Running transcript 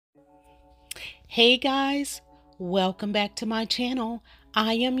Hey guys, welcome back to my channel.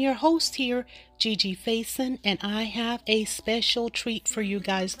 I am your host here, Gigi Faison, and I have a special treat for you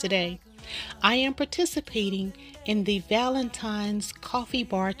guys today. I am participating in the Valentine's Coffee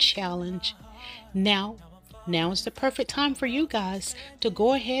Bar Challenge. Now is the perfect time for you guys to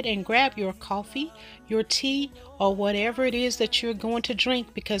go ahead and grab your coffee, your tea, or whatever it is that you're going to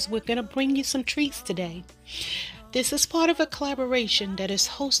drink because we're going to bring you some treats today. This is part of a collaboration that is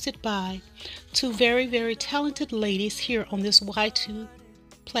hosted by two very talented ladies here on this Y2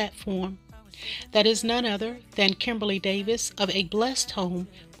 platform. That is none other than Kimberly Davis of A Blessed Home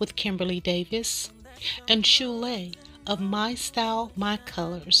with Kimberly Davis and Sule of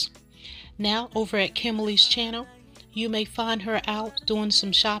Mystylemycolours. Now over at Kimberly's channel, you may find her out doing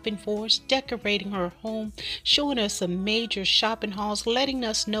some shopping for us, decorating her home, showing us some major shopping hauls, letting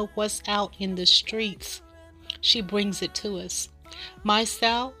us know what's out in the streets. She brings it to us. My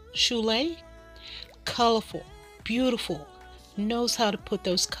style, Sule, colorful, beautiful, knows how to put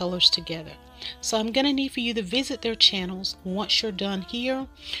those colors together. So I'm going to need for you to visit their channels once you're done here.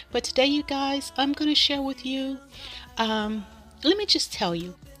 But today, you guys, I'm going to share with you, let me just tell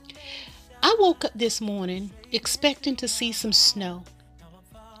you, I woke up this morning expecting to see some snow.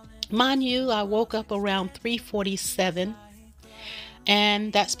 Mind you, I woke up around 3:47.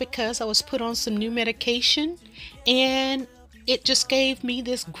 And that's because I was put on some new medication and it just gave me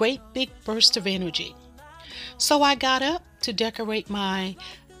this great big burst of energy. So I got up to decorate my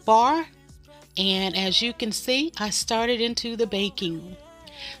bar, and as you can see, I started into the baking.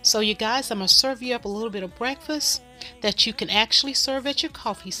 So you guys, I'm going to serve you up a little bit of breakfast that you can actually serve at your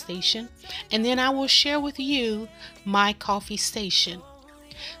coffee station, and then I will share with you my coffee station.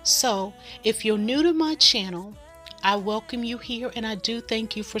 So if you're new to my channel, I welcome you here and I do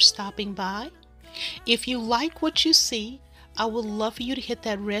thank you for stopping by. If you like what you see, I would love for you to hit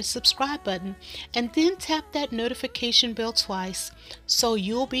that red subscribe button and then tap that notification bell twice so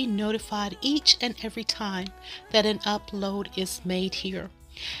you'll be notified each and every time that an upload is made here.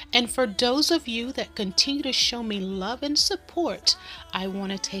 And for those of you that continue to show me love and support, I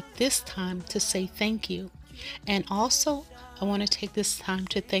want to take this time to say thank you. And also, I want to take this time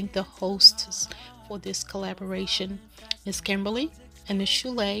to thank the hosts for this collaboration, Miss Kimberly and Miss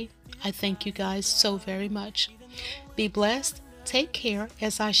Sule. I thank you guys so very much. Be blessed. Take care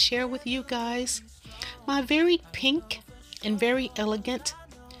as I share with you guys my very pink and very elegant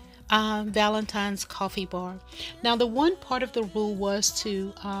Valentine's coffee bar. Now, the one part of the rule was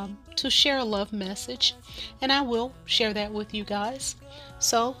to share a love message, and I will share that with you guys.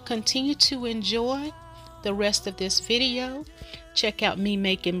 So continue to enjoy the rest of this video. Check out me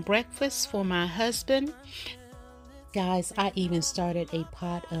making breakfast for my husband. Guys, I even started a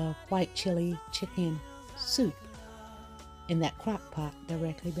pot of white chili chicken soup in that crock pot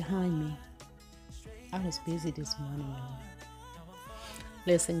directly behind me. I was busy this morning, y'all.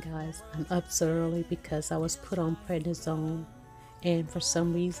 Listen guys, I'm up so early because I was put on prednisone, and for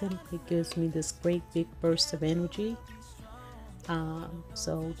some reason it gives me this great big burst of energy.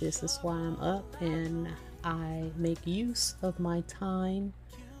 So this is why I'm up, and I make use of my time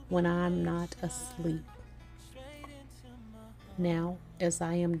when I'm not asleep. Now, as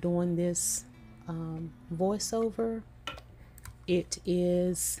I am doing this voiceover, it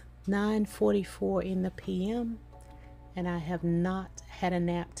is 9:44 in the PM, and I have not had a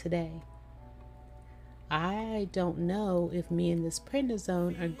nap today. I don't know if me and this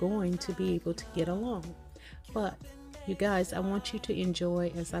prednisone are going to be able to get along, but you guys, I want you to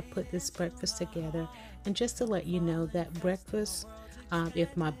enjoy as I put this breakfast together. And just to let you know that breakfast,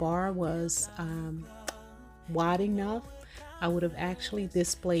 if my bar was wide enough, I would have actually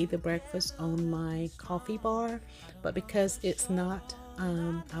displayed the breakfast on my coffee bar, but because it's not,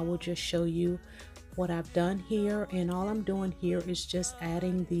 I will just show you what I've done here. And all I'm doing here is just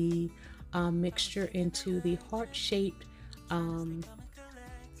adding the mixture into the heart-shaped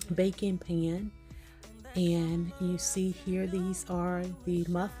baking pan. And you see here, these are the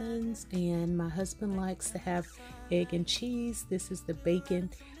muffins, and my husband likes to have egg and cheese. This is the bacon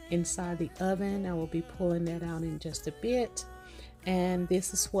inside the oven. I will be pulling that out in just a bit. And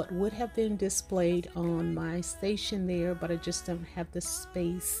this is what would have been displayed on my station there, but I just don't have the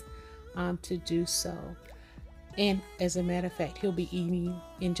space to do so. And as a matter of fact, he'll be eating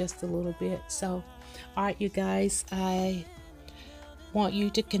in just a little bit. So all right, you guys, I want you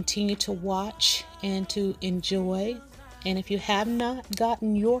to continue to watch and to enjoy And if you have not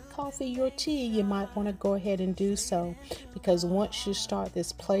gotten your coffee, your tea, you might want to go ahead and do so, because once you start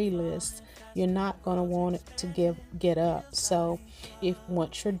this playlist, you're not going to want it to get up. So if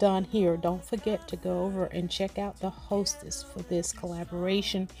once you're done here, don't forget to go over and check out the hostess for this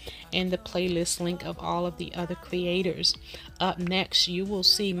collaboration and the playlist link of all of the other creators. Up next, you will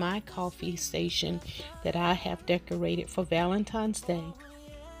see my coffee station that I have decorated for Valentine's Day.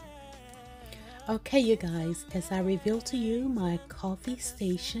 Okay, you guys, as I reveal to you my coffee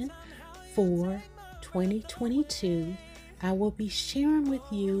station for 2022, I will be sharing with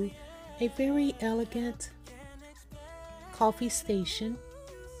you a very elegant coffee station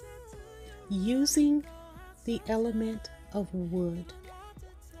using the element of wood.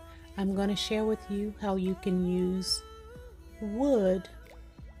 I'm going to share with you how you can use wood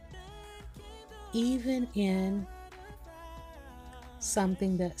even in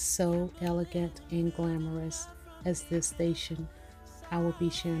something that's so elegant and glamorous as this station I will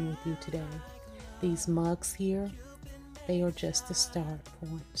be sharing with you today. These mugs here, they are just the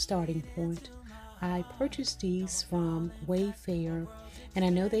starting point. I purchased these from Wayfair, and I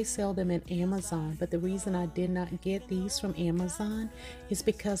know they sell them at Amazon, but the reason I did not get these from Amazon is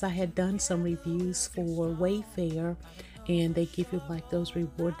because I had done some reviews for Wayfair, and they give you like those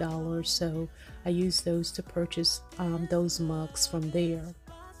reward dollars, so I used those to purchase those mugs from there.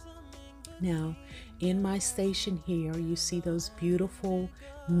 Now, in my station here, you see those beautiful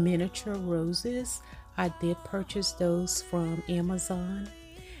miniature roses. I did purchase those from Amazon,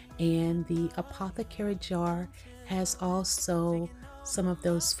 and the apothecary jar has also some of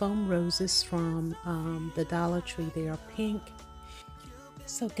those foam roses from the Dollar Tree. They are pink.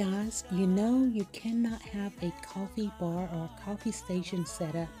 So guys, you know you cannot have a coffee bar or a coffee station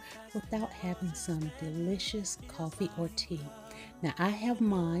set up without having some delicious coffee or tea. Now I have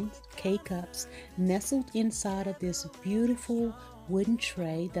mine, K-Cups, nestled inside of this beautiful wooden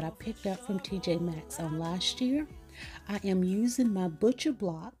tray that I picked up from TJ Maxx on last year. I am using my butcher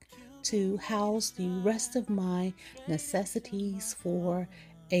block to house the rest of my necessities for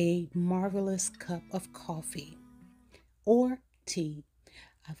a marvelous cup of coffee or tea.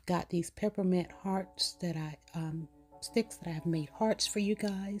 I've got these peppermint hearts that sticks that I've made hearts for you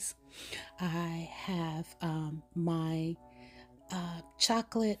guys. I have my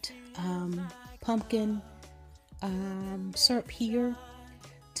chocolate pumpkin syrup here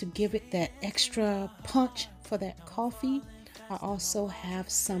to give it that extra punch for that coffee. I also have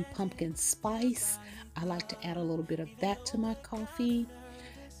some pumpkin spice. I like to add a little bit of that to my coffee.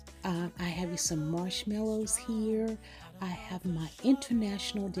 I have you some marshmallows here. I have my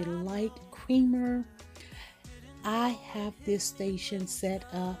International Delight creamer. I have this station set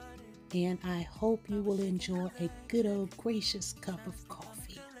up, and I hope you will enjoy a good old gracious cup of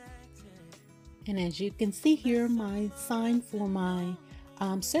coffee. And as you can see here, my sign for my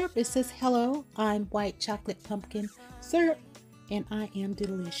syrup, it says, "Hello, I'm white chocolate pumpkin syrup, and I am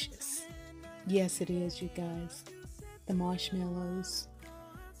delicious." Yes, it is, you guys. The marshmallows,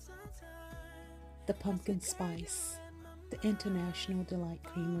 the pumpkin spice, the International Delight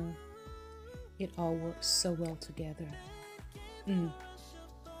creamer. It all works so well together.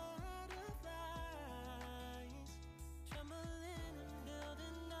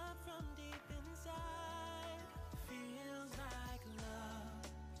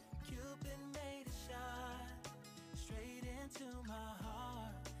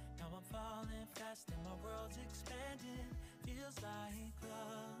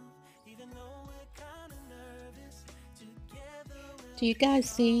 Do you guys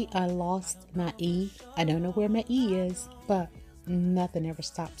see I lost my E? I don't know where my E is, but nothing ever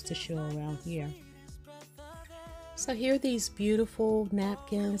stops to show around here. So here are these beautiful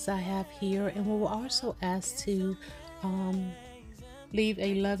napkins I have here, and we were also asked to leave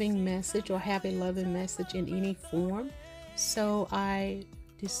a loving message or have a loving message in any form. So I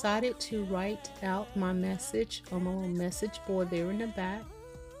decided to write out my message on my little message board there in the back.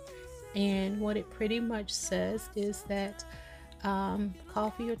 And what it pretty much says is that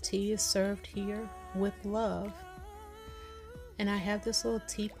coffee or tea is served here with love. And I have this little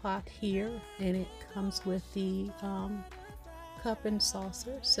teapot here, and it comes with the cup and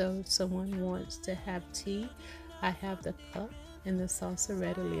saucer. So if someone wants to have tea, I have the cup and the saucer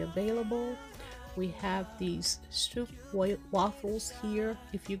readily available. We have these Sule waffles here.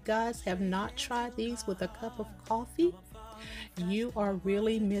 If you guys have not tried these with a cup of coffee, you are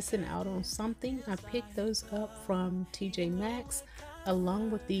really missing out on something. I picked those up from TJ Maxx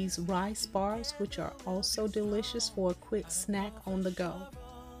along with these rice bars, which are also delicious for a quick snack on the go.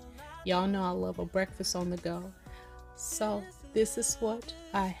 Y'all know I love a breakfast on the go. So this is what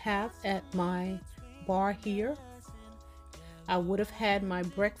I have at my bar here. I would have had my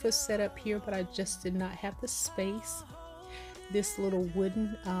breakfast set up here, but I just did not have the space. This little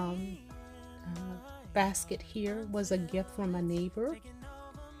wooden basket here was a gift from a neighbor.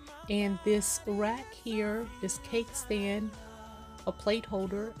 And this rack here, this cake stand, a plate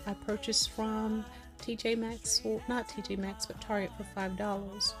holder, I purchased from TJ Maxx, well, not TJ Maxx, but Target for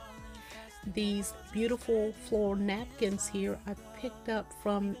 $5. These beautiful floral napkins here I picked up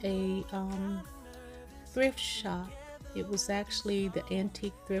from a thrift shop. It was actually the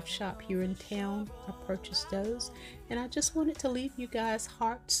antique thrift shop here in town. I purchased those, and I just wanted to leave you guys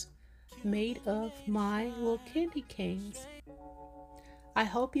hearts made of my little candy canes. I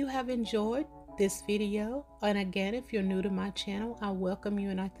hope you have enjoyed this video, and again, if you're new to my channel, I welcome you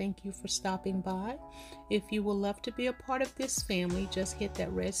and I thank you for stopping by. If you would love to be a part of this family, just hit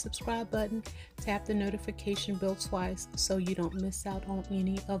that red subscribe button, tap the notification bell twice so you don't miss out on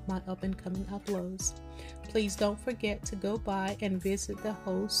any of my up and coming uploads. Please don't forget to go by and visit the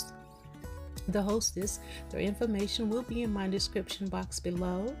hostess. Their information will be in my description box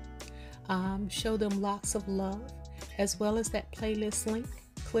below. Show them lots of love, as well as that playlist link.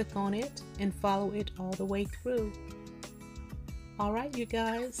 Click on it and follow it all the way through. Alright, you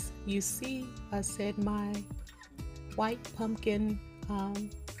guys, you see I said my white pumpkin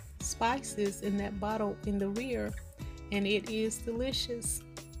spices in that bottle in the rear, and it is delicious.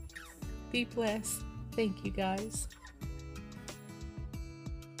 Be blessed. Thank you, guys.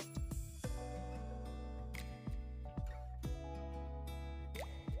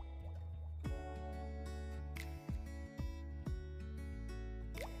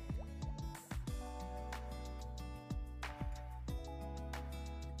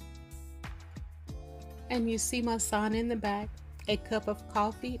 And you see my sign in the back. A cup of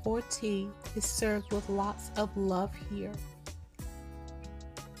coffee or tea is served with lots of love here.